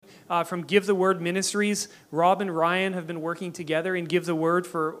from Give the Word Ministries. Rob and Ryan have been working together in Give the Word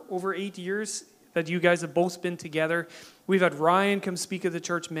for over 8 years that you guys have both been together. We've had Ryan come speak at the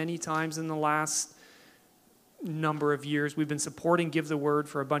church many times in the last number of years. We've been supporting Give the Word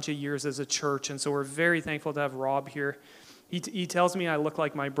for a bunch of years as a church, and so we're very thankful to have Rob here. He tells me I look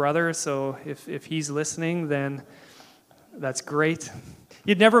like my brother, so if he's listening, then that's great.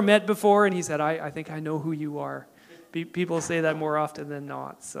 You'd never met before, and he said, I think I know who you are. People say that more often than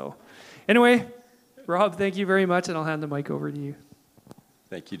not. So anyway, Rob, thank you very much, and I'll hand the mic over to you.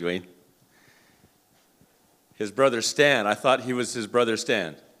 Thank you, Dwayne. His brother Stan, I thought he was his brother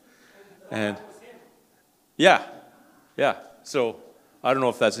Stan. And yeah. So I don't know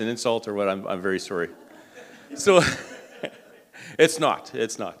if that's an insult or what. I'm very sorry. So it's not.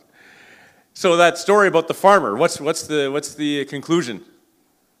 So that story about the farmer, what's the conclusion?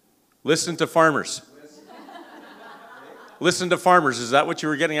 Listen to farmers. Listen to farmers. Is that what you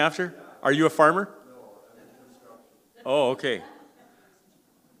were getting after? Are you a farmer? No, I'm in construction. Oh, okay.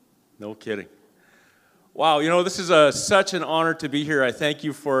 No kidding. Wow, this is such an honor to be here. I thank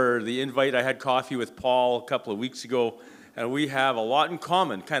you for the invite. I had coffee with Paul a couple of weeks ago, and we have a lot in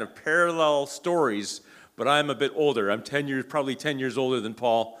common, kind of parallel stories, but I'm a bit older. I'm probably 10 years older than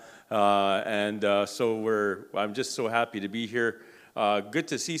Paul, so I'm just so happy to be here. Good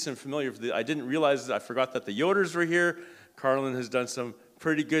to see some familiar. I didn't realize, I forgot that the Yoders were here. Carlin has done some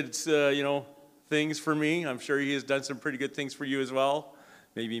pretty good, things for me. I'm sure he has done some pretty good things for you as well.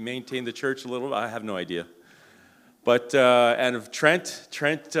 Maybe maintain the church a little. I have no idea. But, and if Trent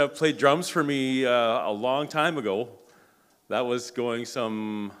played drums for me a long time ago. That was going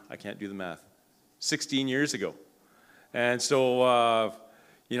I can't do the math, 16 years ago. And so,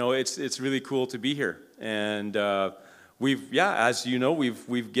 it's really cool to be here. And as you know,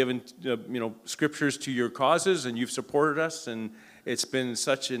 we've given, scriptures to your causes, and you've supported us, and it's been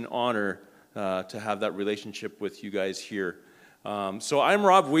such an honor to have that relationship with you guys here. So I'm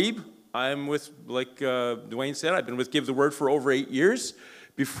Rob Wiebe. I'm with, like Dwayne said, I've been with Give the Word for over 8 years.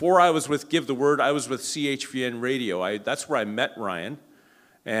 Before I was with Give the Word, I was with CHVN Radio. That's where I met Ryan,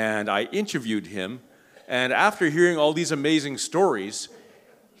 and I interviewed him. And after hearing all these amazing stories,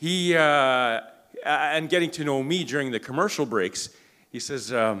 he and getting to know me during the commercial breaks, he says,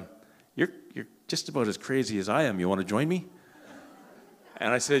 "You're just about as crazy as I am. You want to join me?"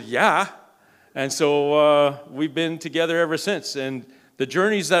 And I said, "Yeah." And so we've been together ever since. And the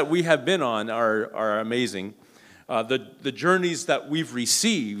journeys that we have been on are amazing. The journeys that we've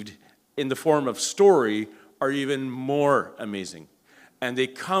received in the form of story are even more amazing. And they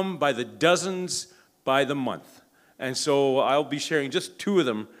come by the dozens, by the month. And so I'll be sharing just 2 of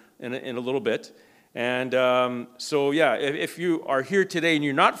them in a little bit. And if you are here today and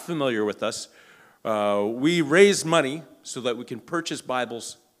you're not familiar with us, we raise money so that we can purchase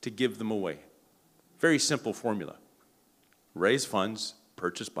Bibles to give them away. Very simple formula. Raise funds,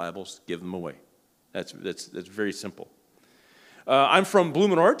 purchase Bibles, give them away. That's very simple. I'm from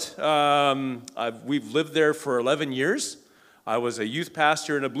Blumenort. We've lived there for 11 years. I was a youth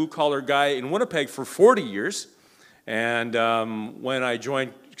pastor and a blue-collar guy in Winnipeg for 40 years. And when I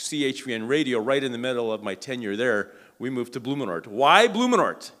joined CHVN Radio, right in the middle of my tenure there, we moved to Blumenort. Why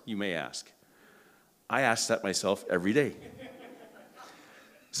Blumenort, you may ask? I ask that myself every day.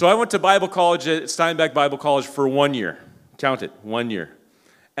 So I went to Bible college at Steinbach Bible College for 1 year. Count it, 1 year.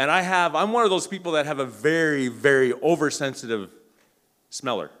 And I'm one of those people that have a very, very oversensitive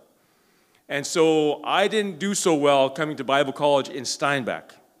smeller. And so I didn't do so well coming to Bible college in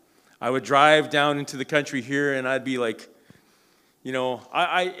Steinbach. I would drive down into the country here, and I'd be like, you know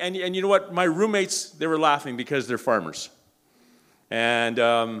what? My roommates, they were laughing because they're farmers. And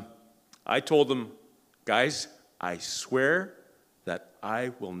I told them, guys, I swear that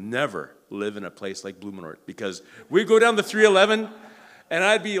I will never live in a place like Blumenort, because we'd go down the 311, and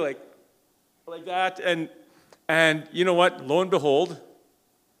I'd be like that, and you know what? Lo and behold,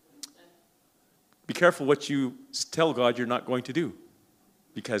 be careful what you tell God you're not going to do,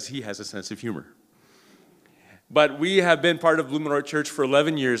 because He has a sense of humor. But we have been part of Blumenort Church for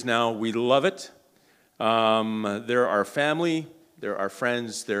 11 years now. We love it. They're our family. They're our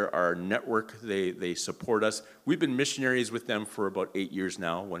friends. They're our network. They support us. We've been missionaries with them for about 8 years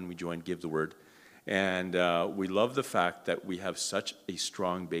now when we joined Give the Word. And we love the fact that we have such a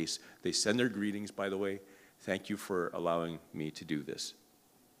strong base. They send their greetings, by the way. Thank you for allowing me to do this.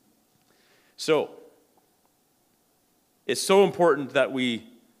 So, it's so important that we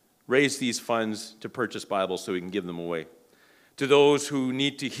raise these funds to purchase Bibles so we can give them away to those who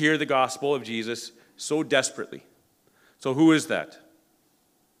need to hear the gospel of Jesus so desperately. So who is that?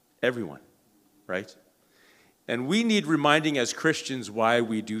 Everyone, right? And we need reminding as Christians why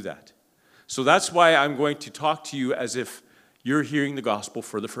we do that. So that's why I'm going to talk to you as if you're hearing the gospel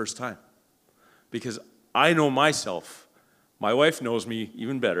for the first time. Because I know myself, my wife knows me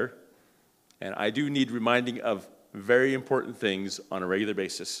even better, and I do need reminding of very important things on a regular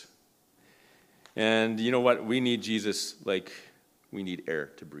basis. And you know what? We need Jesus like we need air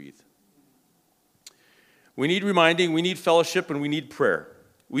to breathe. We need reminding, we need fellowship, and we need prayer.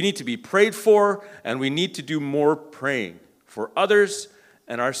 We need to be prayed for, and we need to do more praying for others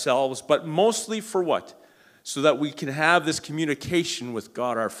and ourselves, but mostly for what? So that we can have this communication with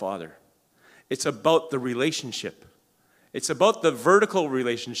God our Father. It's about the relationship. It's about the vertical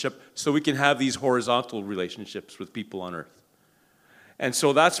relationship so we can have these horizontal relationships with people on earth. And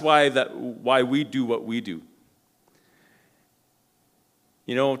so that's why we do what we do.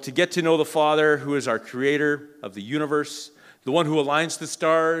 You know, to get to know the Father, who is our creator of the universe, the one who aligns the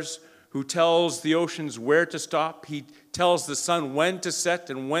stars, who tells the oceans where to stop. He tells the sun when to set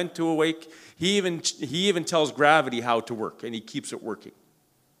and when to awake. He even tells gravity how to work, and he keeps it working.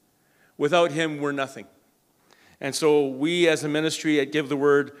 Without him, we're nothing. And so we as a ministry at Give the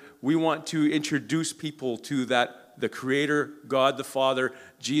Word, we want to introduce people to the Creator, God the Father,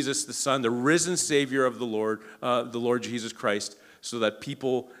 Jesus the Son, the risen Savior of the Lord Jesus Christ, so that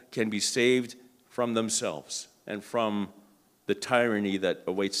people can be saved from themselves and from the tyranny that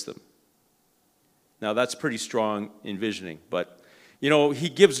awaits them. Now that's pretty strong envisioning, but you know, he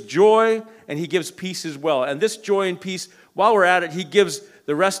gives joy and he gives peace as well. And this joy and peace, while we're at it, he gives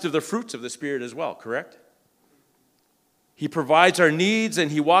the rest of the fruits of the Spirit as well, correct? He provides our needs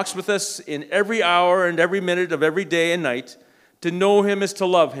and he walks with us in every hour and every minute of every day and night. To know him is to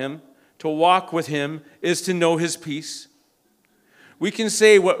love him. To walk with him is to know his peace. We can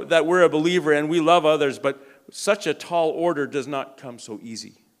say that we're a believer and we love others, but such a tall order does not come so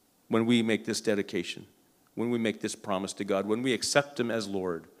easy when we make this dedication, when we make this promise to God, when we accept him as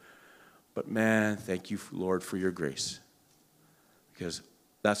Lord. But man, thank you, Lord, for your grace, because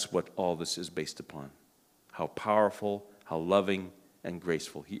that's what all this is based upon. How powerful, how loving, and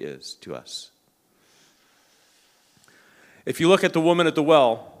graceful he is to us. If you look at the woman at the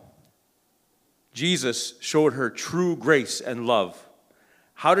well, Jesus showed her true grace and love.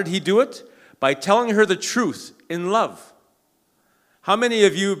 How did he do it? By telling her the truth in love. How many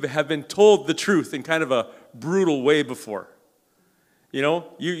of you have been told the truth in kind of a brutal way before? You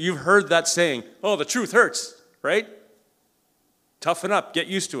know, you've heard that saying, oh, the truth hurts, right? Toughen up, get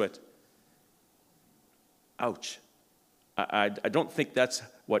used to it. Ouch. I don't think that's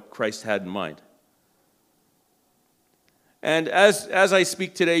what Christ had in mind. And as I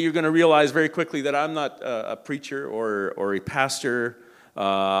speak today, you're going to realize very quickly that I'm not a preacher or a pastor.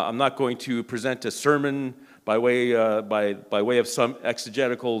 I'm not going to present a sermon by way of some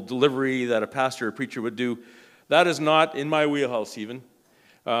exegetical delivery that a pastor or preacher would do. That is not in my wheelhouse even.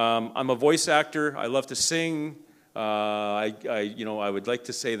 I'm a voice actor. I love to sing. I would like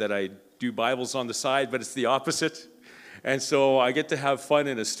to say that I do Bibles on the side, but it's the opposite. And so I get to have fun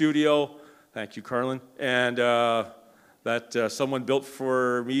in a studio. Thank you, Carlin. And that someone built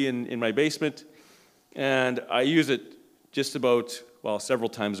for me in my basement. And I use it just about, several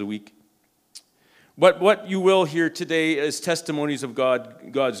times a week. But what you will hear today is testimonies of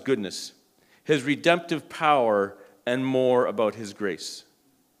God's goodness, his redemptive power, and more about his grace.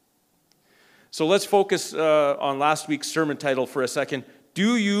 So let's focus on last week's sermon title for a second.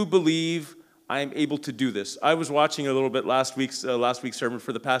 Do you believe I am able to do this? I was watching a little bit last week's sermon.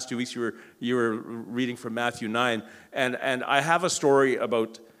 For the past 2 weeks, you were reading from Matthew 9, and I have a story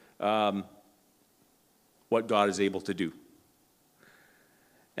about what God is able to do.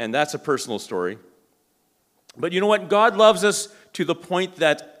 And that's a personal story. But you know what? God loves us to the point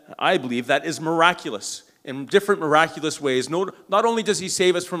that I believe that is miraculous. In different miraculous ways. Not only does he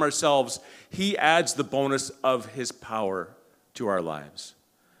save us from ourselves, he adds the bonus of his power to our lives.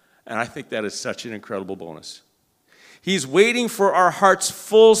 And I think that is such an incredible bonus. He's waiting for our heart's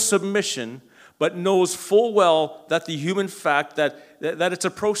full submission, but knows full well that the human fact that it's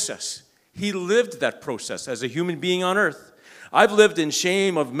a process. He lived that process as a human being on earth. I've lived in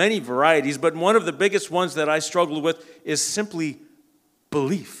shame of many varieties, but one of the biggest ones that I struggle with is simply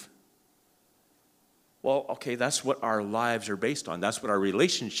belief. Well, okay, that's what our lives are based on. That's what our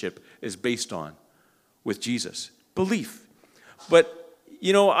relationship is based on with Jesus. Belief. But,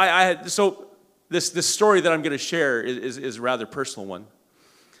 you know, so this story that I'm going to share is a rather personal one.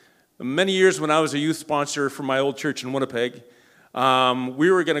 Many years when I was a youth sponsor for my old church in Winnipeg,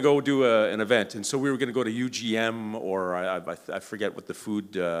 we were going to go do an event. And so we were going to go to UGM, or I forget what the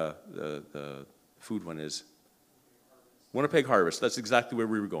food one is. Winnipeg Harvest. That's exactly where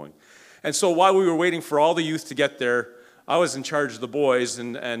we were going. And so while we were waiting for all the youth to get there, I was in charge of the boys,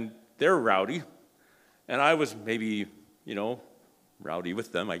 and they're rowdy. And I was maybe, rowdy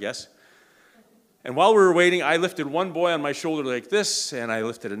with them, I guess. And while we were waiting, I lifted one boy on my shoulder like this, and I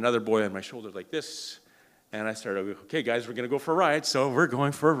lifted another boy on my shoulder like this. And I started, okay, guys, we're going to go for a ride. So we're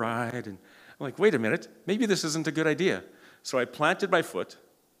going for a ride. And I'm like, wait a minute, maybe this isn't a good idea. So I planted my foot,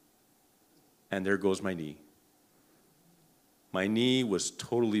 and there goes my knee. My knee was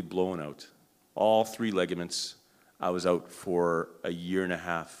totally blown out. All 3 ligaments. I was out for a year and a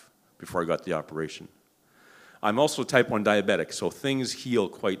half before I got the operation. I'm also type 1 diabetic, so things heal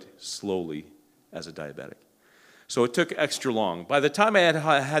quite slowly as a diabetic. So it took extra long. By the time I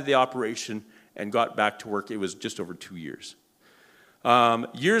had the operation and got back to work, it was just over 2 years.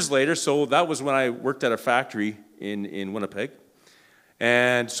 Years later, so that was when I worked at a factory in Winnipeg.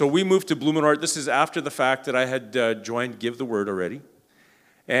 And so we moved to Blumenort. This is after the fact that I had joined Give the Word already.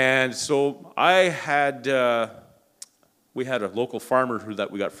 And so we had a local farmer that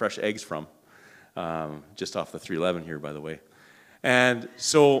we got fresh eggs from, just off the 311 here, by the way. And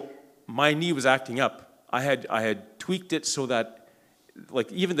so my knee was acting up. I had tweaked it so that,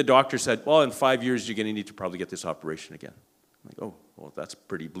 like, even the doctor said, well, in 5 years, you're going to need to probably get this operation again. I'm like, oh, well, that's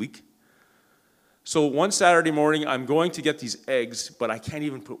pretty bleak. So one Saturday morning, I'm going to get these eggs, but I can't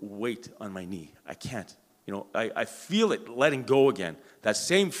even put weight on my knee. I can't. I feel it letting go again. That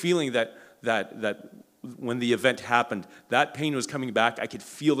same feeling that when the event happened, that pain was coming back. I could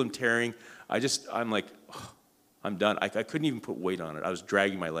feel them tearing. I'm like, oh, I'm done. I couldn't even put weight on it. I was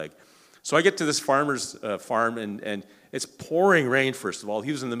dragging my leg. So I get to this farmer's farm, and it's pouring rain, first of all.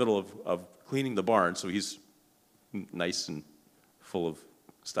 He was in the middle of cleaning the barn, so he's nice and full of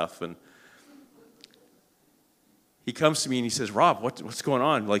stuff. And he comes to me and he says, Rob, what's going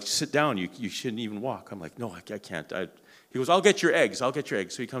on? Like, sit down. You shouldn't even walk. I'm like, no, I can't. He goes, I'll get your eggs. So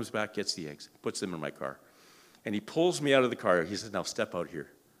he comes back, gets the eggs, puts them in my car. And he pulls me out of the car. He says, now step out here.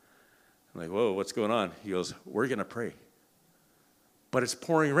 I'm like, whoa, what's going on? He goes, we're going to pray. But it's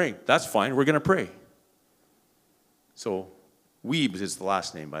pouring rain. That's fine. We're going to pray. So Weebs is the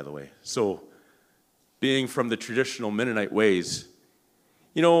last name, by the way. So being from the traditional Mennonite ways,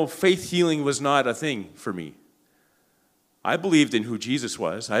 faith healing was not a thing for me. I believed in who Jesus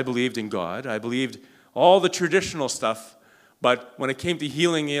was. I believed in God. I believed all the traditional stuff. But when it came to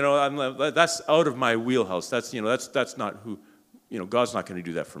healing, that's out of my wheelhouse. That's not who, God's not going to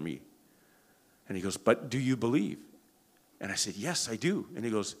do that for me. And he goes, but do you believe? And I said, yes, I do. And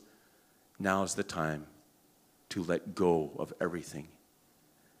he goes, now's the time to let go of everything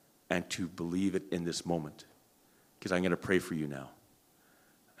and to believe it in this moment, because I'm going to pray for you now.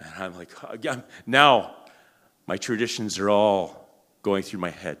 And I'm like, again, now my traditions are all going through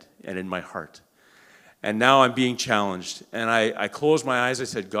my head and in my heart. And now I'm being challenged. And I closed my eyes. I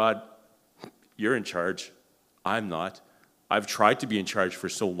said, God, you're in charge. I'm not. I've tried to be in charge for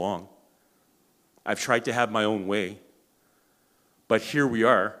so long. I've tried to have my own way. But here we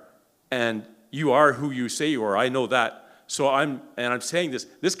are. And you are who you say you are. I know that. So I'm saying this.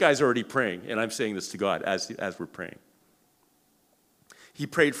 This guy's already praying. And I'm saying this to God as we're praying. He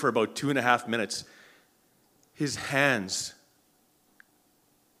prayed for about 2.5 minutes. His hands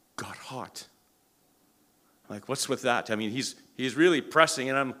got hot. Like, what's with that? I mean, he's really pressing,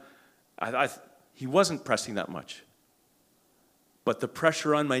 and he wasn't pressing that much. But the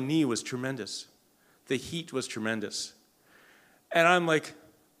pressure on my knee was tremendous. The heat was tremendous. And I'm like,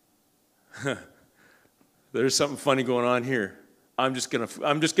 there's something funny going on here. I'm just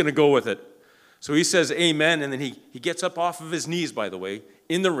gonna go with it. So he says amen, and then he gets up off of his knees, by the way,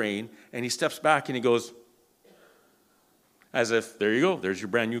 in the rain, and he steps back and he goes, as if, there you go, there's your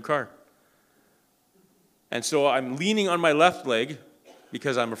brand new car. And so I'm leaning on my left leg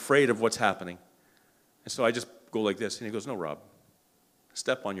because I'm afraid of what's happening. And so I just go like this, and he goes, no, Rob,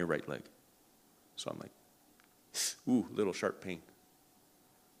 step on your right leg. So I'm like, ooh, little sharp pain.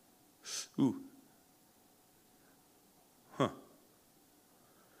 Ooh. Huh.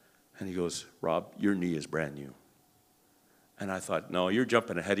 And he goes, Rob, your knee is brand new. And I thought, no, you're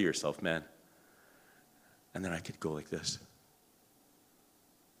jumping ahead of yourself, man. And then I could go like this.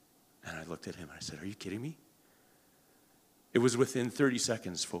 And I looked at him and I said, are you kidding me? It was within 30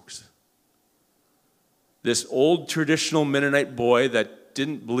 seconds, folks. This old traditional Mennonite boy that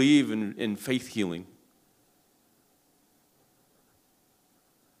didn't believe in faith healing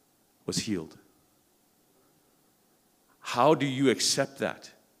was healed. How do you accept that?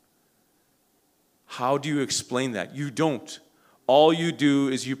 How do you explain that? You don't. All you do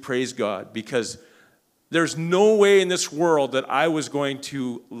is you praise God, because there's no way in this world that I was going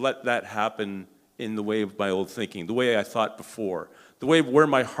to let that happen in the way of my old thinking, the way I thought before, the way where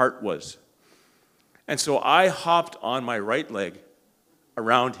my heart was. And so I hopped on my right leg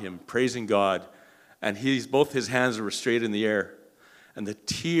around him, praising God, and both his hands were straight in the air. And the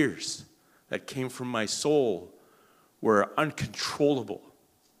tears that came from my soul were uncontrollable.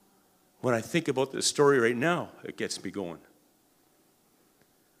 When I think about this story right now, it gets me going.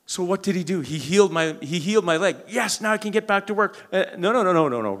 So what did he do? He healed my leg. Yes, now I can get back to work.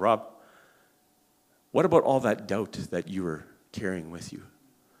 No, Rob. What about all that doubt that you were carrying with you?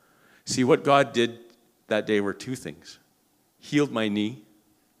 See, what God did that day were two things. Healed my knee,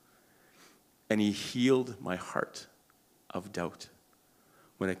 and he healed my heart of doubt.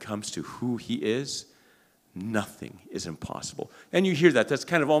 When it comes to who he is, nothing is impossible. And you hear that. That's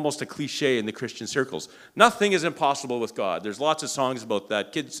kind of almost a cliche in the Christian circles. Nothing is impossible with God. There's lots of songs about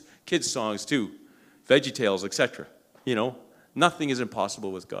that. Kids songs too. VeggieTales, etc. You know, nothing is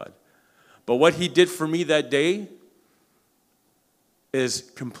impossible with God. But what he did for me that day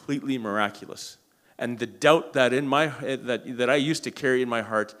is completely miraculous. And the doubt that in my that I used to carry in my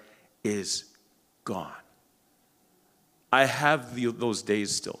heart is gone. I have those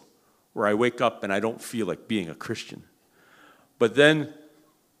days still where I wake up and I don't feel like being a Christian. But then,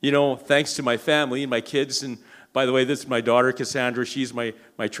 you know, thanks to my family and my kids, and by the way, this is my daughter, Cassandra. She's my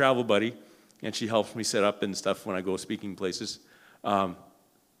travel buddy, and she helps me set up and stuff when I go speaking places. How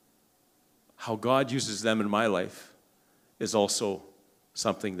God uses them in my life is also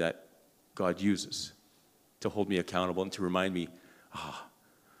something that God uses to hold me accountable and to remind me,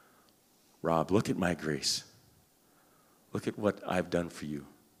 Rob, look at my grace. Look at what I've done for you.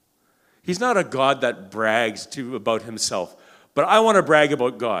 He's not a God that brags about himself, but I want to brag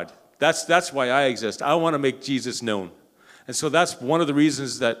about God. That's why I exist. I want to make Jesus known. And so that's one of the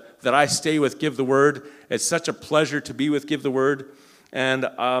reasons that I stay with Give the Word. It's such a pleasure to be with Give the Word. And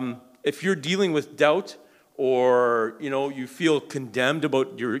if you're dealing with doubt, or you feel condemned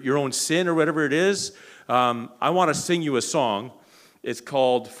about your own sin or whatever it is, I want to sing you a song. It's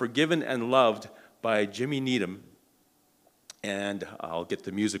called Forgiven and Loved by Jimmy Needham. And I'll get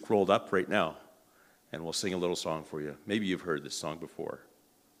the music rolled up right now, and we'll sing a little song for you. Maybe you've heard this song before.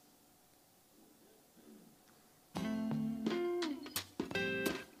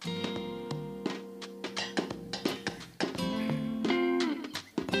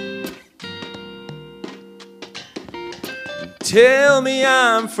 Tell me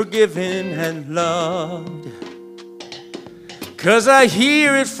I'm forgiven and loved, 'cause I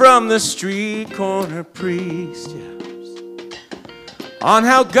hear it from the street corner priest, on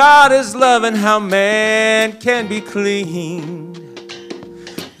how God is love and how man can be clean.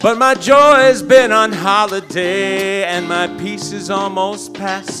 But my joy has been on holiday and my peace is almost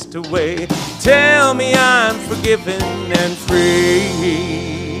passed away. Tell me I'm forgiven and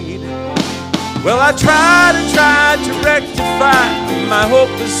freed. Well, I tried to rectify my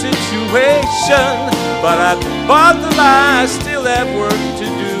hopeless situation, but I bought the lie, I still have work to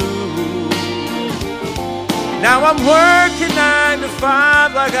do. Now I'm working 9 to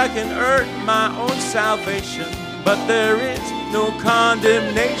 5 like I can earn my own salvation, but there is no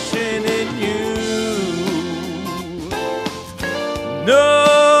condemnation in you.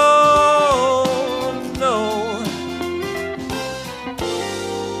 No.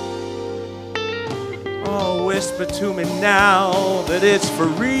 Oh, whisper to me now that it's for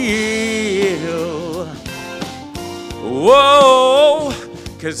real. Whoa.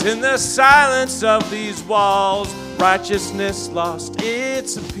 'Cause in the silence of these walls, righteousness lost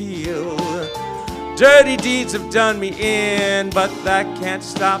its appeal. Dirty deeds have done me in, but that can't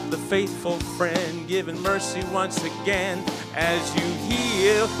stop the faithful friend giving mercy once again as you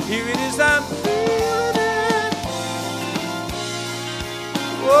heal. Here it is, I'm feeling it.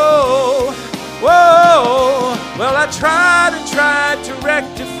 Whoa, whoa. Well, I tried to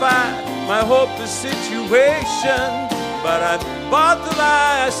rectify my hopeless situation, but I bought the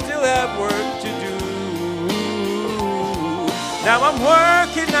lie, I still have work to do. Now I'm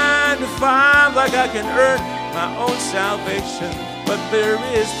working 9 to 5 like I can earn my own salvation, but there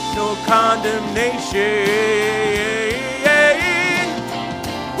is no condemnation.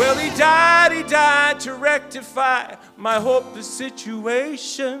 Well, he died to rectify my hopeless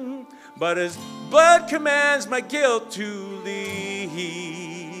situation, but his blood commands my guilt to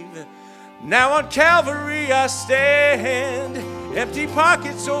leave. Now on Calvary I stand, empty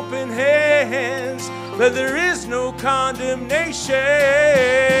pockets, open hands, but there is no condemnation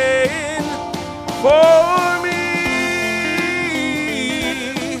for me.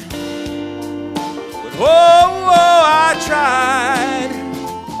 But I tried.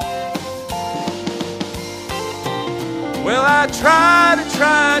 Well, I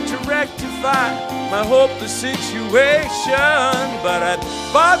tried to rectify my hopeless situation. But I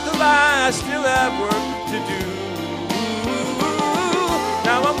bought the lie, I still have work to do.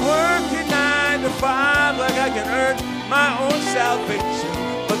 Now I'm working 9 to 5 like I can earn my own salvation.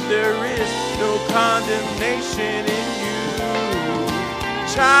 But there is no condemnation in you.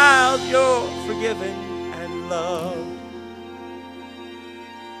 Child, you're forgiven and loved.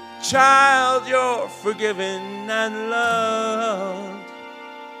 Child, you're forgiven and loved.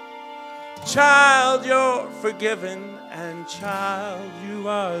 Child, you're forgiven, and child, you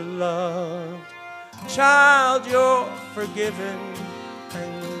are loved. Child, you're forgiven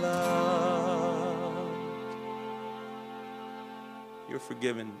and loved. You're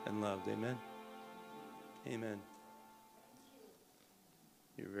forgiven and loved. Amen. Amen.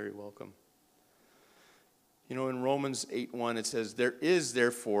 You're very welcome. You know, in Romans 8:1, it says, there is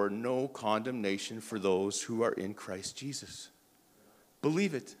therefore no condemnation for those who are in Christ Jesus.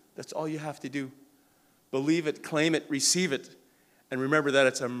 Believe it. That's all you have to do. Believe it, claim it, receive it. And remember that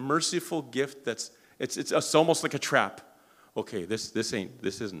it's a merciful gift it's almost like a trap. Okay, this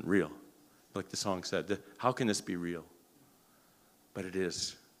isn't real. Like the song said, how can this be real? But it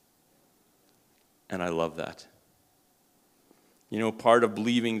is. And I love that. You know, part of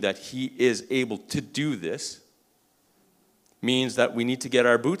believing that he is able to do this means that we need to get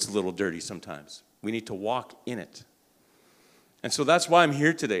our boots a little dirty sometimes. We need to walk in it. And so that's why I'm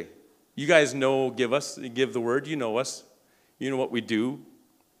here today. You guys know, give the word, you know us. You know what we do.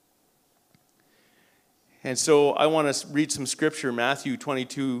 And so I want to read some scripture, Matthew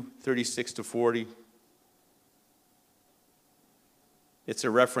 22:36-40. It's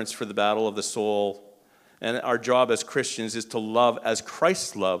a reference for the battle of the soul. And our job as Christians is to love as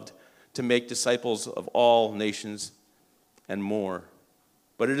Christ loved, to make disciples of all nations and more.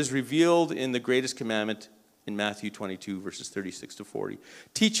 But it is revealed in the greatest commandment in Matthew 22:36-40.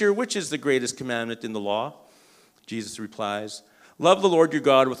 Teacher, which is the greatest commandment in the law? Jesus replies, love the Lord your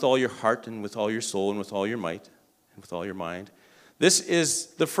God with all your heart and with all your soul and with all your might and with all your mind. This is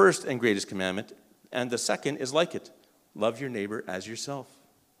the first and greatest commandment, and the second is like it. Love your neighbor as yourself.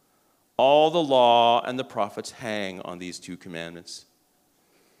 All the law and the prophets hang on these two commandments.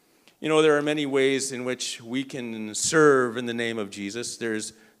 You know, there are many ways in which we can serve in the name of Jesus.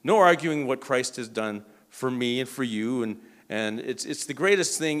 There's no arguing what Christ has done for me and for you, and it's the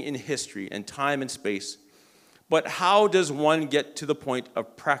greatest thing in history and time and space. But how does one get to the point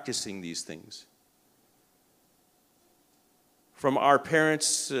of practicing these things? From our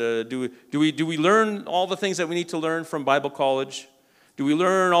parents, do we learn all the things that we need to learn from Bible college? Do we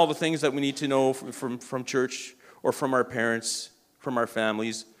learn all the things that we need to know from church or from our parents, from our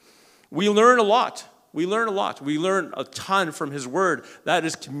families? We learn a lot. We learn a lot. We learn a ton from his word. That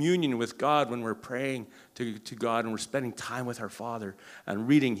is communion with God when we're praying to God and we're spending time with our Father and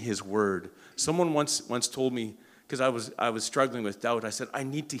reading his word. Someone once told me, because I was struggling with doubt, I said, I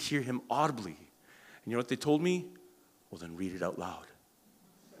need to hear him audibly. And you know what they told me? Well, then read it out loud.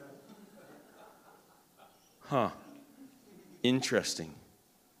 Huh. Interesting.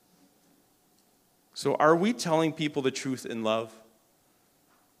 So are we telling people the truth in love?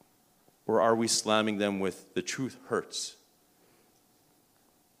 Or are we slamming them with the truth hurts?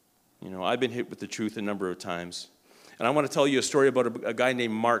 You know, I've been hit with the truth a number of times. And I want to tell you a story about a guy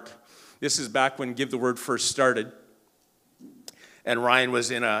named Mark. This is back when Give the Word first started. And Ryan was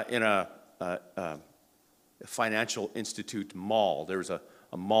in a financial institute mall. There was a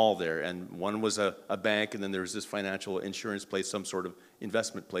mall there, and one was a bank, and then there was this financial insurance place, some sort of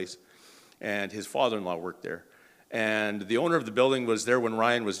investment place. And his father-in-law worked there. And the owner of the building was there when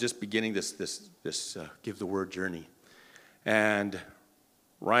Ryan was just beginning this Give the Word journey. And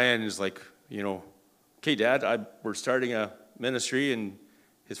Ryan is like, you know, okay, Dad, we're starting a ministry. And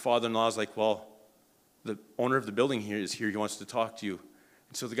his father-in-law is like, well, the owner of the building here is here. He wants to talk to you.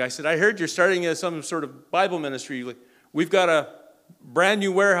 And so the guy said, I heard you're starting some sort of Bible ministry. Like, we've got a brand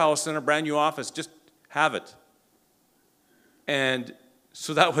new warehouse and a brand new office. Just have it. And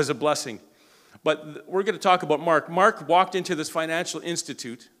so that was a blessing. But we're going to talk about Mark. Mark walked into this financial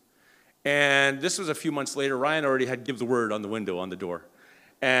institute, and this was a few months later. Ryan already had Give the Word on the window, on the door.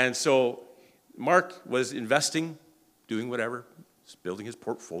 And so Mark was investing, doing whatever, building his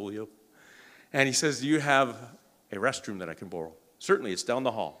portfolio. And he says, do you have a restroom that I can borrow? Certainly, it's down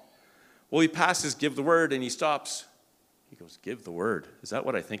the hall. Well, he passes Give the Word, and he stops. He goes, Give the Word. Is that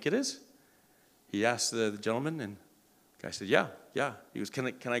what I think it is? He asked the gentleman, and the guy said, yeah. He goes,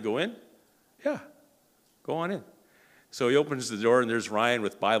 can I go in? Yeah, go on in. So he opens the door, and there's Ryan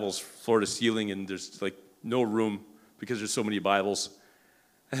with Bibles floor to ceiling, and there's like no room because there's so many Bibles.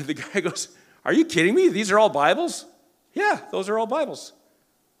 And the guy goes, are you kidding me? These are all Bibles? Yeah, those are all Bibles.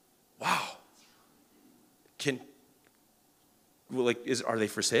 Wow. are they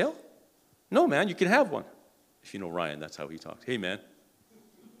for sale? No, man, you can have one. If you know Ryan, that's how he talks. Hey, man.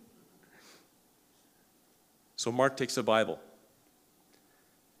 So Mark takes the Bible,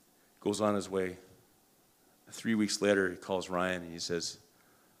 goes on his way. 3 weeks later, he calls Ryan and he says,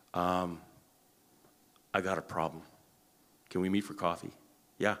 I got a problem. Can we meet for coffee?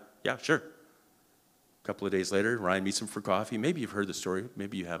 Yeah, sure. A couple of days later, Ryan meets him for coffee. Maybe you've heard the story,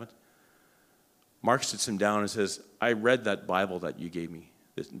 maybe you haven't. Mark sits him down and says, I read that Bible that you gave me,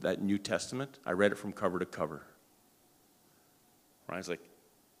 that New Testament. I read it from cover to cover. Ryan's like,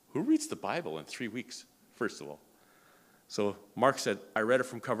 who reads the Bible in 3 weeks, first of all? So Mark said, I read it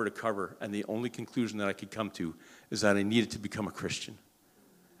from cover to cover, and the only conclusion that I could come to is that I needed to become a Christian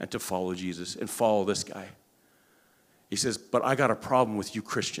and to follow Jesus and follow this guy. He says, but I got a problem with you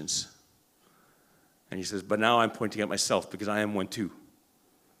Christians. And he says, but now I'm pointing at myself because I am one too.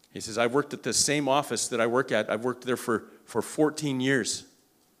 He says, I've worked at the same office that I work at. I've worked there for 14 years.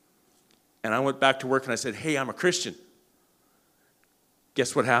 And I went back to work and I said, hey, I'm a Christian.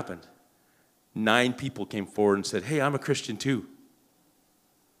 Guess what happened? 9 people came forward and said, hey, I'm a Christian too.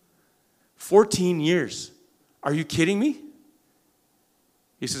 14 years. Are you kidding me?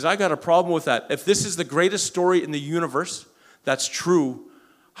 He says, I got a problem with that. If this is the greatest story in the universe that's true,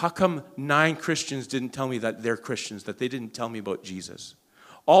 how come 9 Christians didn't tell me that they're Christians, that they didn't tell me about Jesus?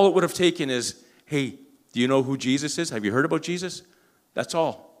 All it would have taken is, hey, do you know who Jesus is? Have you heard about Jesus? That's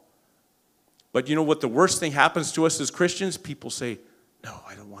all. But you know what the worst thing happens to us as Christians? People say, no,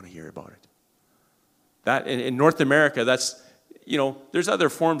 I don't want to hear about it. That in North America, that's, there's other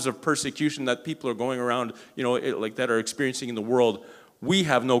forms of persecution that people are going around, that are experiencing in the world. We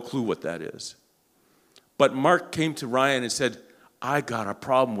have no clue what that is. But Mark came to Ryan and said, I got a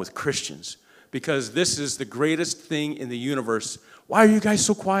problem with Christians because this is the greatest thing in the universe. Why are you guys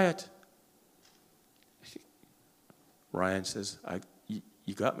so quiet? Ryan says,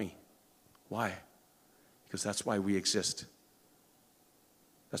 you got me. Why? Because that's why we exist.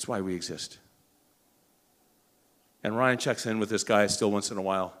 That's why we exist. And Ryan checks in with this guy still once in a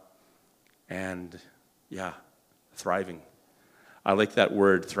while. And yeah, thriving. I like that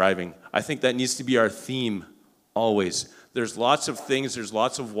word, thriving. I think that needs to be our theme always. There's lots of things, there's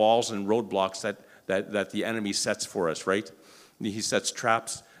lots of walls and roadblocks that the enemy sets for us, right? He sets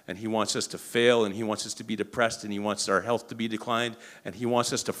traps, and he wants us to fail, and he wants us to be depressed, and he wants our health to be declined, and he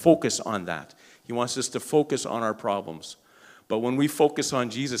wants us to focus on that. He wants us to focus on our problems. But when we focus on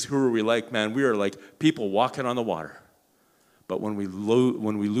Jesus, who are we like, man? We are like people walking on the water. But when we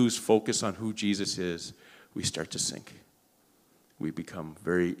lose focus on who Jesus is, we start to sink. We become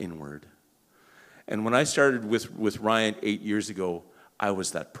very inward. And when I started with Ryan 8 years ago, I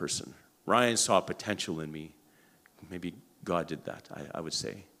was that person. Ryan saw potential in me. Maybe God did that, I would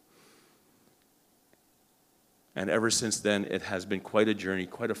say. And ever since then, it has been quite a journey,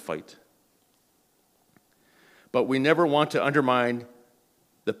 quite a fight. But we never want to undermine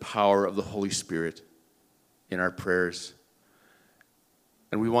the power of the Holy Spirit in our prayers.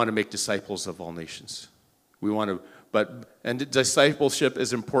 And we want to make disciples of all nations. And discipleship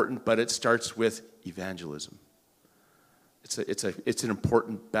is important, but it starts with evangelism. It's an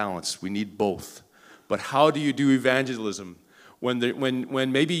important balance. We need both. But how do you do evangelism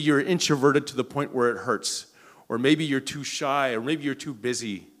when maybe you're introverted to the point where it hurts, or maybe you're too shy, or maybe you're too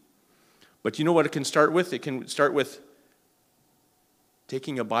busy? But you know what it can start with? It can start with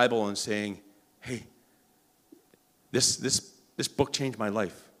taking a Bible and saying, hey, this book changed my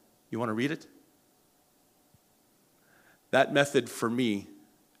life. You want to read it? That method for me,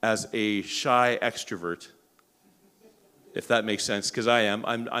 as a shy extrovert, if that makes sense, because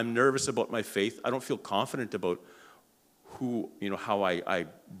I'm nervous about my faith. I don't feel confident about how I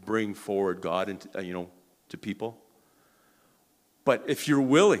bring forward God into, to people. But if you're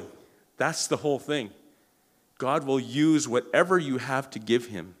willing, that's the whole thing. God will use whatever you have to give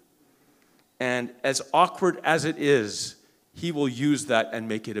him. And as awkward as it is, he will use that and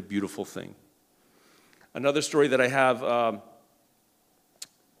make it a beautiful thing. Another story that I have, we're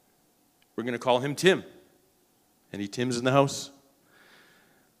going to call him Tim. Any Tims in the house?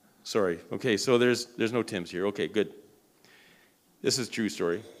 Sorry. Okay, so there's no Tims here. Okay, good. This is a true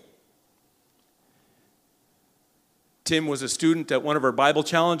story. Tim was a student at one of our Bible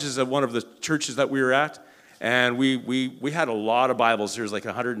challenges at one of the churches that we were at, and we had a lot of Bibles. There's like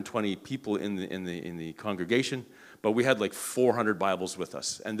 120 people in the congregation, but we had like 400 Bibles with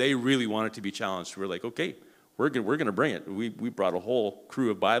us, and they really wanted to be challenged. We were like, okay, we're going to bring it. We brought a whole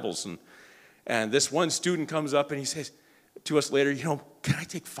crew of Bibles, and this one student comes up and he says to us later, can I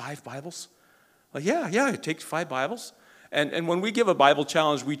take 5 Bibles? Like, yeah, take 5 Bibles. And when we give a Bible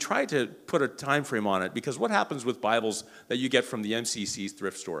challenge, we try to put a time frame on it, because what happens with Bibles that you get from the MCC's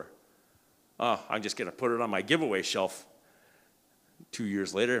thrift store? Oh, I'm just going to put it on my giveaway shelf. 2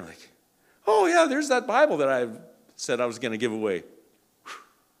 years later, I'm like, oh yeah, there's that Bible that I said I was going to give away.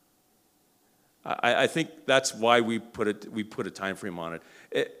 I think that's why we put a time frame on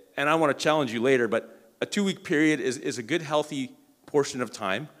it. And I want to challenge you later, but a 2-week period is a good, healthy portion of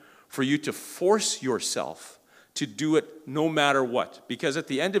time for you to force yourself to do it no matter what. Because at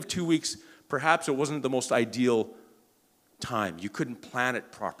the end of 2 weeks, perhaps it wasn't the most ideal time. You couldn't plan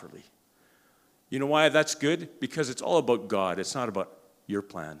it properly. You know why that's good? Because it's all about God. It's not about your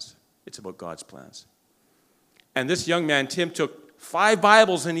plans. It's about God's plans. And this young man, Tim, took 5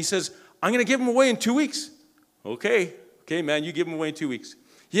 Bibles and he says, I'm going to give them away in 2 weeks. Okay, man, you give them away in 2 weeks.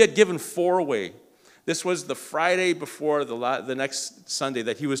 He had given 4 away. This was the Friday before the next Sunday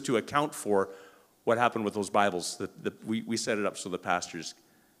that he was to account for what happened with those Bibles. We set it up so the pastors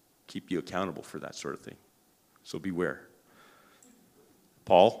keep you accountable for that sort of thing. So beware.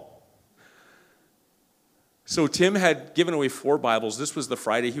 Paul? So Tim had given away 4 Bibles. This was the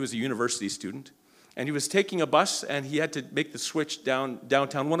Friday. He was a university student. And he was taking a bus, and he had to make the switch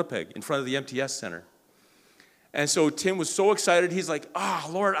downtown Winnipeg in front of the MTS Center. And so Tim was so excited. He's like, oh,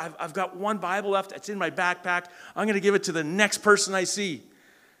 Lord, I've got 1 Bible left. It's in my backpack. I'm going to give it to the next person I see.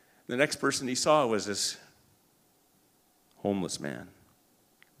 The next person he saw was this homeless man,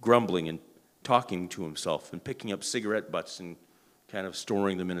 grumbling and talking to himself and picking up cigarette butts and kind of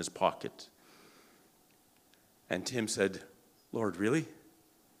storing them in his pocket. And Tim said, Lord, really?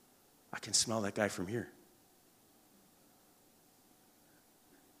 I can smell that guy from here.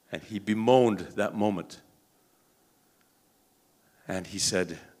 And he bemoaned that moment. And he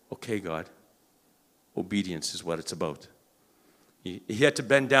said, okay, God, obedience is what it's about. He had to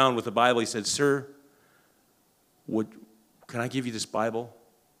bend down with the Bible. He said, sir, can I give you this Bible?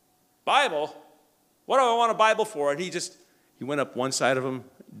 Bible? What do I want a Bible for? And he went up one side of him,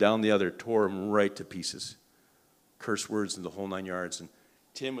 down the other, tore him right to pieces. Curse words and the whole 9 yards. And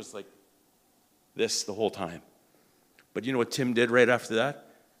Tim was like this the whole time. But you know what Tim did right after that?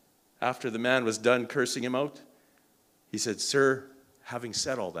 After the man was done cursing him out, he said, sir, having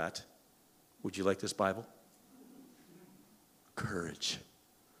said all that, would you like this Bible? Courage.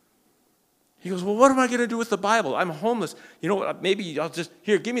 He goes, well, what am I going to do with the Bible? I'm homeless. You know what? Maybe I'll just,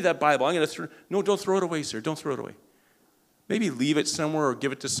 here, give me that Bible. I'm going to no, don't throw it away, sir. Don't throw it away. Maybe leave it somewhere or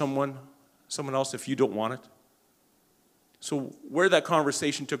give it to someone else if you don't want it. So where that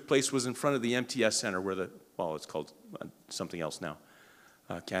conversation took place was in front of the MTS Center, where it's called something else now,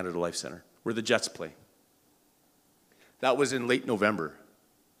 Canada Life Center, where the Jets play. That was in late November.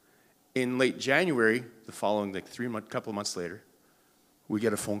 In late January, the following couple of months later, we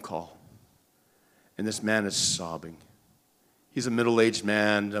get a phone call. And this man is sobbing. He's a middle-aged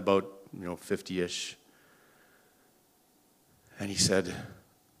man, about 50-ish. And he said,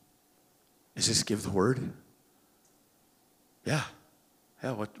 is this Give the Word? Yeah,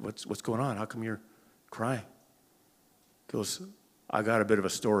 what's going on? How come you're crying? He goes, I got a bit of a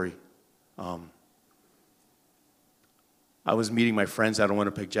story. I was meeting my friends at a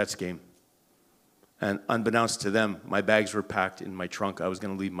Winnipeg Jets game. And unbeknownst to them, my bags were packed in my trunk. I was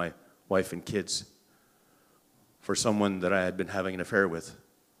going to leave my wife and kids for someone that I had been having an affair with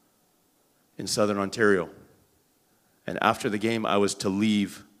in Southern Ontario. And after the game, I was to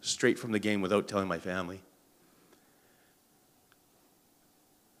leave straight from the game without telling my family.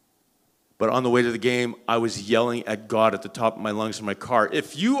 But on the way to the game, I was yelling at God at the top of my lungs in my car.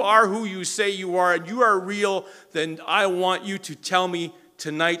 If you are who you say you are and you are real, then I want you to tell me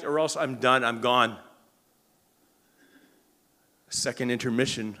tonight or else I'm done, I'm gone. Second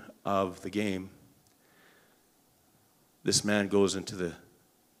intermission of the game, this man goes into the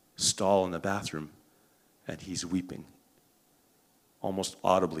stall in the bathroom and he's weeping, almost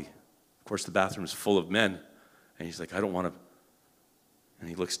audibly. Of course, the bathroom is full of men and he's like, I don't want to. And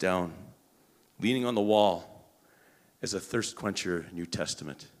he looks down. Leaning on the wall is a thirst quencher New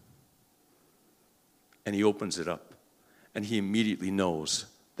Testament. And he opens it up, and he immediately knows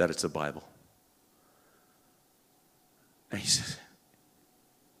that it's a Bible. And he says,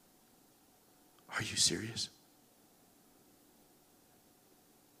 are you serious?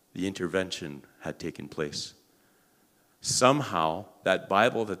 The intervention had taken place. Somehow, that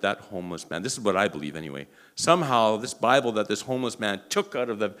Bible that homeless man, this is what I believe anyway, somehow this Bible that this homeless man took out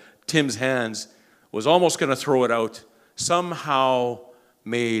of Tim's hands, was almost going to throw it out, somehow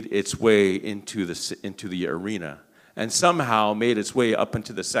made its way into the arena, and somehow made its way up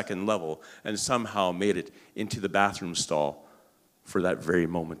into the second level, and somehow made it into the bathroom stall for that very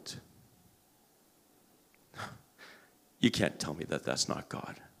moment. You can't tell me that that's not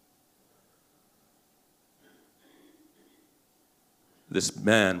God. This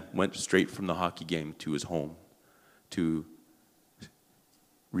man went straight from the hockey game to his home to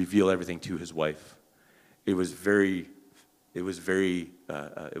reveal everything to his wife. It was a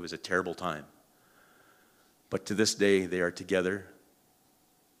terrible time. But to this day, they are together,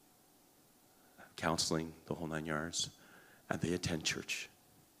 counseling, the whole 9 yards, and they attend church.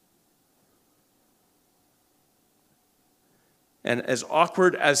 And as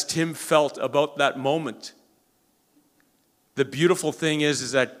awkward as Tim felt about that moment, the beautiful thing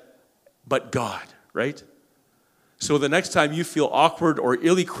is that, but God, right? So the next time you feel awkward or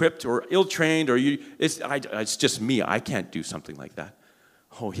ill-equipped or ill-trained, or it's just me, I can't do something like that.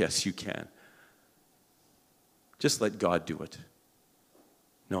 Oh, yes, you can. Just let God do it.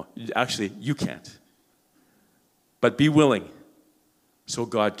 No, actually, you can't. But be willing so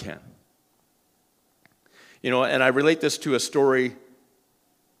God can. You know, and I relate this to a story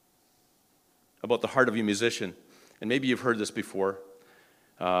about the heart of a musician. And maybe you've heard this before.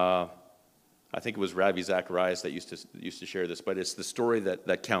 I think it was Ravi Zacharias that used to share this, but it's the story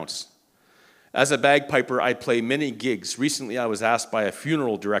that counts. As a bagpiper, I play many gigs. Recently, I was asked by a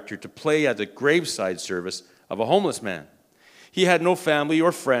funeral director to play at the graveside service of a homeless man. He had no family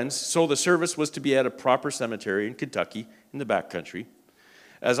or friends, so the service was to be at a proper cemetery in Kentucky, in the backcountry.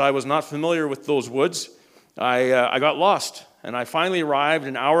 As I was not familiar with those woods, I got lost, and I finally arrived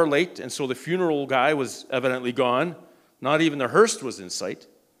an hour late, and so the funeral guy was evidently gone. Not even the hearse was in sight.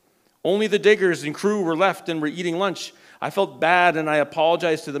 Only the diggers and crew were left and were eating lunch. I felt bad, and I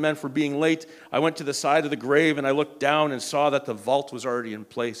apologized to the men for being late. I went to the side of the grave, and I looked down and saw that the vault was already in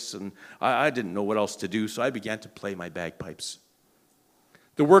place, and I didn't know what else to do, so I began to play my bagpipes.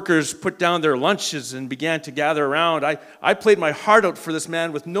 The workers put down their lunches and began to gather around. I played my heart out for this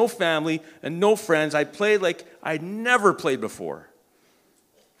man with no family and no friends. I played like I'd never played before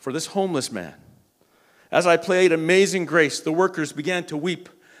for this homeless man. As I played Amazing Grace, the workers began to weep.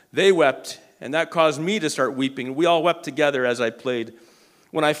 They wept, and that caused me to start weeping. We all wept together as I played.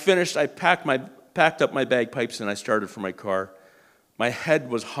 When I finished, I packed up my bagpipes and I started for my car. My head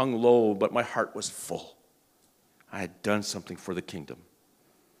was hung low, but my heart was full. I had done something for the kingdom.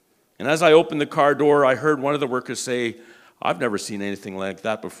 And as I opened the car door, I heard one of the workers say, "I've never seen anything like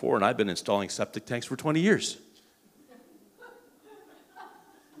that before, and I've been installing septic tanks for 20 years.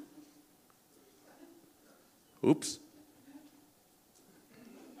 Oops.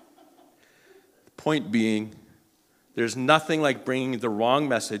 The point being, there's nothing like bringing the wrong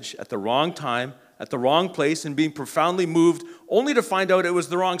message at the wrong time, at the wrong place, and being profoundly moved only to find out it was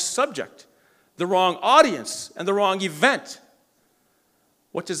the wrong subject, the wrong audience, and the wrong event.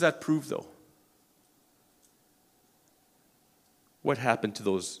 What does that prove, though? What happened to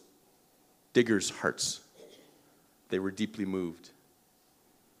those diggers' hearts? They were deeply moved.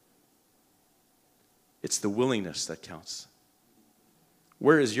 It's the willingness that counts.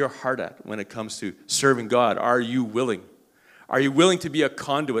 Where is your heart at when it comes to serving God? Are you willing? Are you willing to be a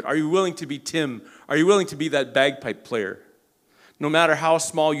conduit? Are you willing to be Tim? Are you willing to be that bagpipe player? No matter how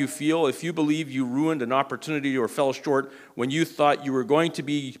small you feel, if you believe you ruined an opportunity or fell short when you thought you were going to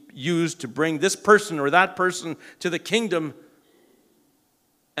be used to bring this person or that person to the kingdom,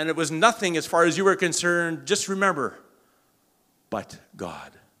 and it was nothing as far as you were concerned, just remember, but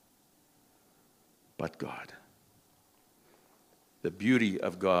God. But God. The beauty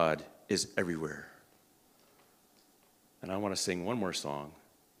of God is everywhere. And I want to sing one more song,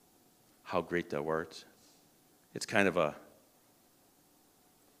 How Great Thou Art. It's kind of a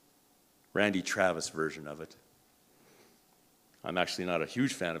Randy Travis version of it. I'm actually not a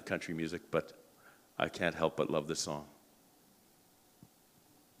huge fan of country music, but I can't help but love this song.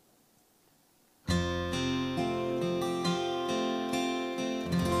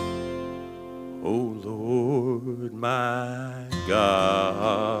 Oh Lord, my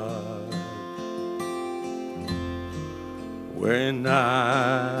God, when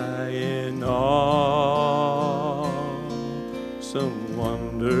I in awesome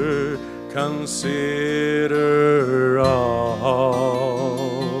wonder consider all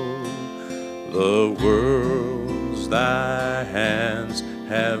the worlds thy hands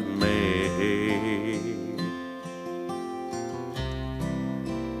have made,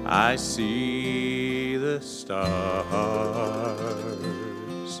 I see the stars,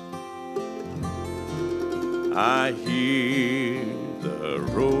 I hear the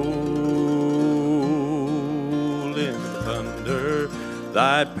rolling thunder,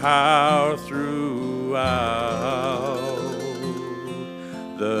 thy power throughout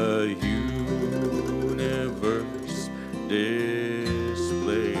the universe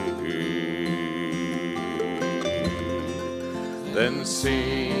display. Then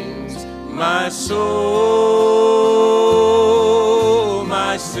sings my soul,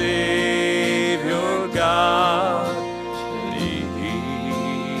 my Savior God, thee.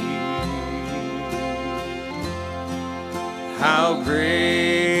 How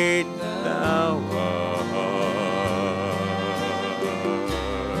great thou art,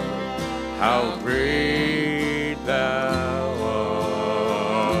 how great thou art.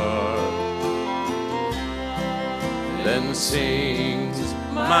 Then sings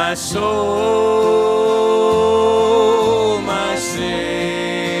my soul, my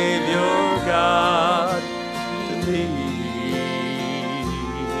Savior God, to thee.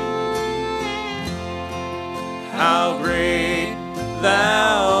 How great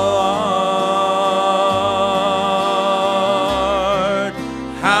thou art,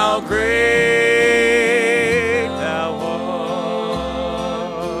 how great thou art.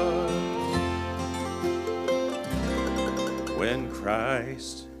 When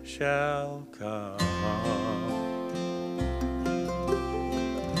Christ shall come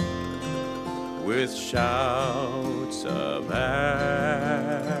with shouts of acclamation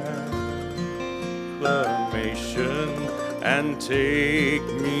and take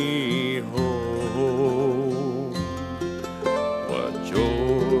me home, what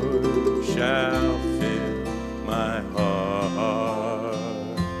joy shall fill my heart?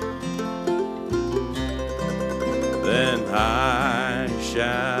 Then I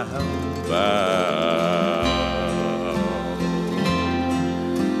shall bow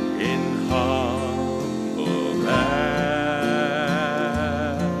in humble adoration,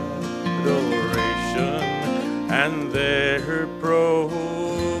 and there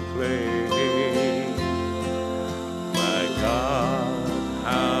proclaim, my God,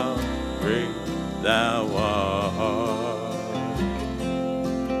 how great thou art.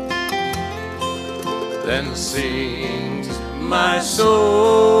 Then sings my soul,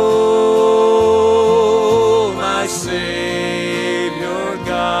 my Savior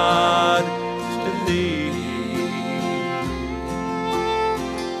God, to thee.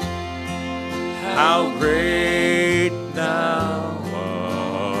 How great thou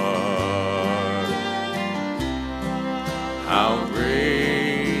art, how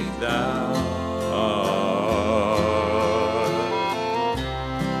great thou art.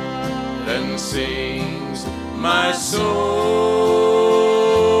 Then sings my soul,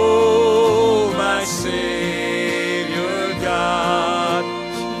 my Savior God,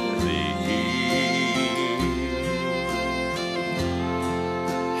 to thee.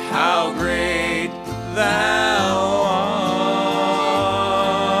 How great thou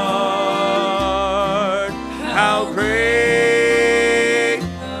art, how great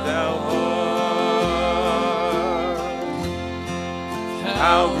thou art,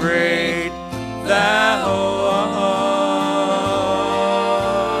 how great thou art,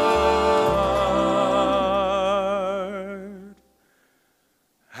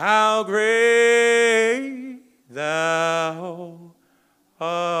 how great thou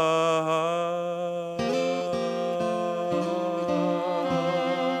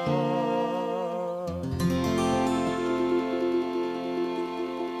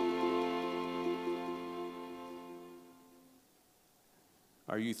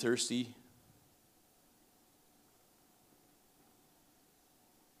Are you thirsty?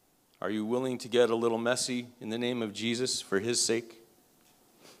 Are you willing to get a little messy in the name of Jesus for his sake?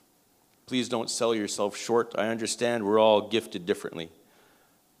 Please don't sell yourself short. I understand we're all gifted differently.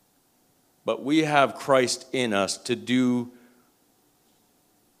 But we have Christ in us to do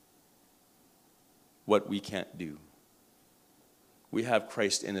what we can't do. We have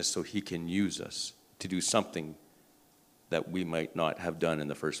Christ in us so he can use us to do something that we might not have done in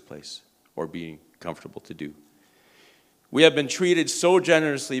the first place or be comfortable to do. We have been treated so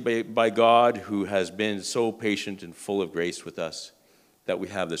generously by God, who has been so patient and full of grace with us, that we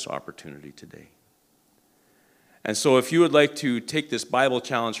have this opportunity today. And so if you would like to take this Bible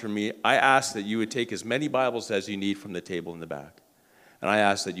challenge from me, I ask that you would take as many Bibles as you need from the table in the back. And I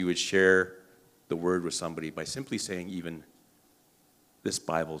ask that you would share the word with somebody by simply saying, even, this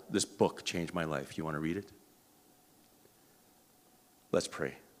Bible, this book changed my life. You want to read it? Let's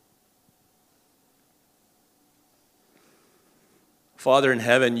pray. Father in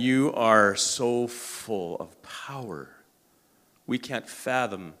heaven, you are so full of power. We can't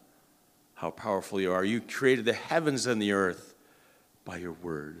fathom how powerful you are. You created the heavens and the earth by your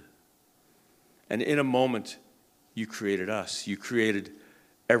word. And in a moment, you created us. You created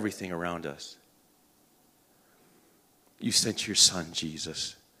everything around us. You sent your son,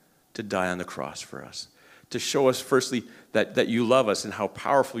 Jesus, to die on the cross for us, to show us, firstly, that you love us and how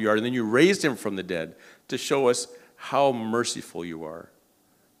powerful you are. And then you raised him from the dead to show us how merciful you are.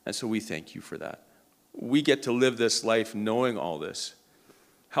 And so we thank you for that. We get to live this life knowing all this.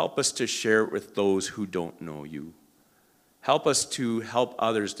 Help us to share it with those who don't know you. Help us to help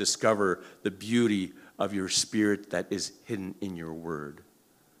others discover the beauty of your Spirit that is hidden in your word.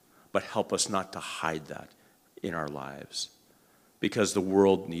 But help us not to hide that in our lives, because the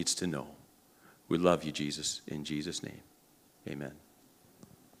world needs to know. We love you, Jesus, in Jesus' name. Amen.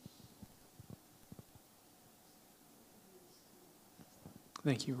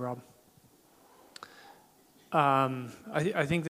 Thank you, Rob. I think